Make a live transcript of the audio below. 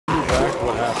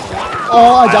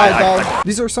Oh, I died, dog.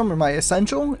 These are some of my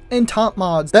essential and top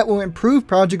mods that will improve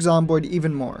Project Zomboid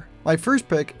even more. My first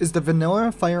pick is the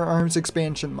Vanilla Firearms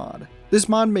Expansion mod. This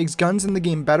mod makes guns in the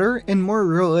game better and more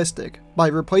realistic by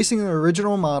replacing the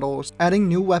original models, adding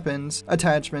new weapons,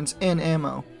 attachments, and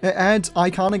ammo. It adds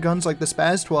iconic guns like the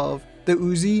Spaz 12, the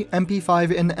Uzi,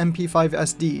 MP5 and MP5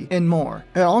 SD, and more.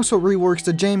 It also reworks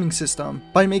the jamming system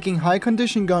by making high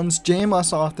condition guns jam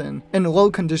less often and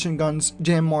low condition guns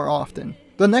jam more often.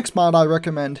 The next mod I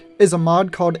recommend is a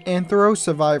mod called Anthro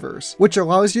Survivors, which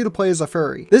allows you to play as a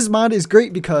furry. This mod is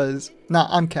great because, nah,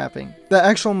 I'm capping. The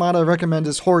actual mod I recommend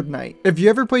is Horde Night. If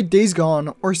you ever played Days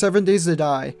Gone or 7 Days to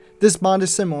Die, this mod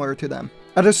is similar to them.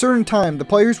 At a certain time, the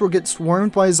players will get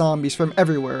swarmed by zombies from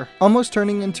everywhere, almost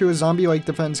turning into a zombie-like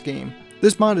defense game.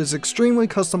 This mod is extremely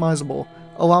customizable,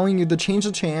 allowing you to change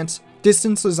the chance,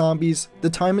 distance the zombies, the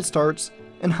time it starts,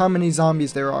 and how many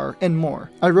zombies there are, and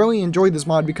more. I really enjoyed this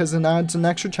mod because it adds an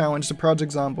extra challenge to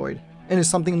Project Zomboid, and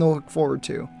is something to look forward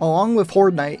to. Along with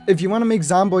Horde Night, if you want to make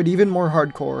Zomboid even more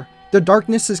hardcore, the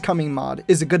Darkness is Coming mod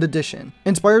is a good addition.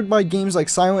 Inspired by games like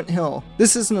Silent Hill,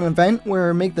 this is an event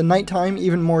where make the nighttime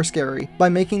even more scary by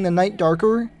making the night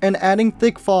darker and adding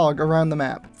thick fog around the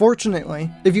map. Fortunately,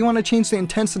 if you want to change the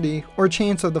intensity or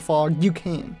chance of the fog, you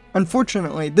can.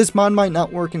 Unfortunately, this mod might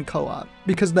not work in co-op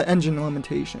because of the engine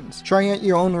limitations. Try at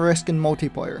your own risk in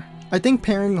multiplayer. I think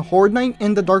pairing Horde Night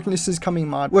and the Darkness is Coming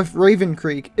mod with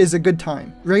Ravencreek is a good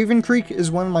time. Ravencreek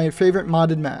is one of my favorite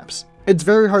modded maps. It's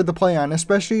very hard to play on,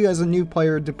 especially as a new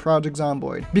player to Project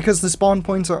Zomboid, because the spawn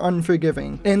points are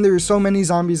unforgiving, and there are so many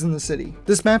zombies in the city.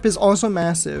 This map is also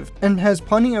massive, and has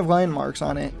plenty of landmarks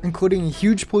on it, including a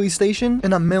huge police station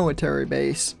and a military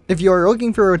base. If you are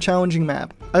looking for a challenging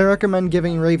map, I recommend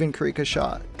giving Ravencreek a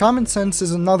shot. Common Sense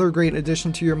is another great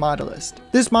addition to your mod list.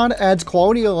 This mod adds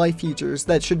quality of life features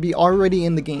that should be already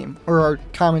in the game, or are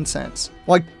common sense,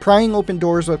 like prying open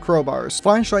doors with crowbars.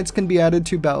 Flashlights can be added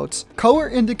to belts, color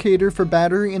indicator for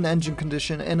battery and engine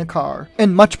condition in a car,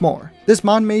 and much more. This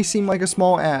mod may seem like a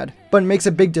small add, but it makes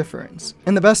a big difference.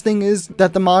 And the best thing is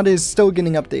that the mod is still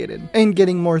getting updated, and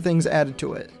getting more things added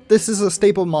to it. This is a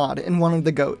staple mod and one of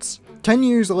the GOATs. 10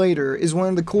 Years Later is one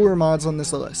of the cooler mods on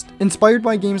this list. Inspired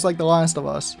by games like The Last of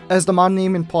Us, as the mod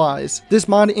name implies, this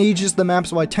mod ages the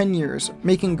maps by 10 years,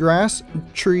 making grass,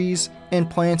 trees, and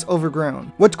plants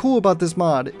overgrown. What's cool about this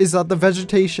mod is that the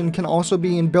vegetation can also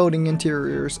be in building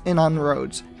interiors and on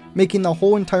roads, making the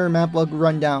whole entire map look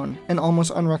run down and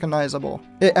almost unrecognizable.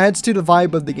 It adds to the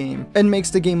vibe of the game, and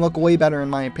makes the game look way better in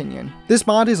my opinion. This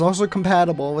mod is also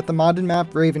compatible with the modded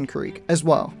map Ravencreek as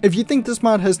well. If you think this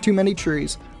mod has too many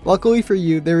trees, luckily for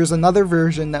you, there is another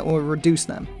version that will reduce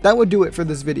them. That would do it for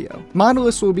this video. Mod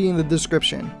list will be in the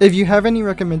description. If you have any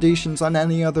recommendations on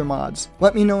any other mods,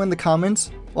 let me know in the comments,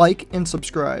 like, and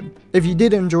subscribe. If you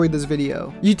did enjoy this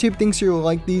video, YouTube thinks you'll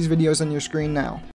like these videos on your screen now.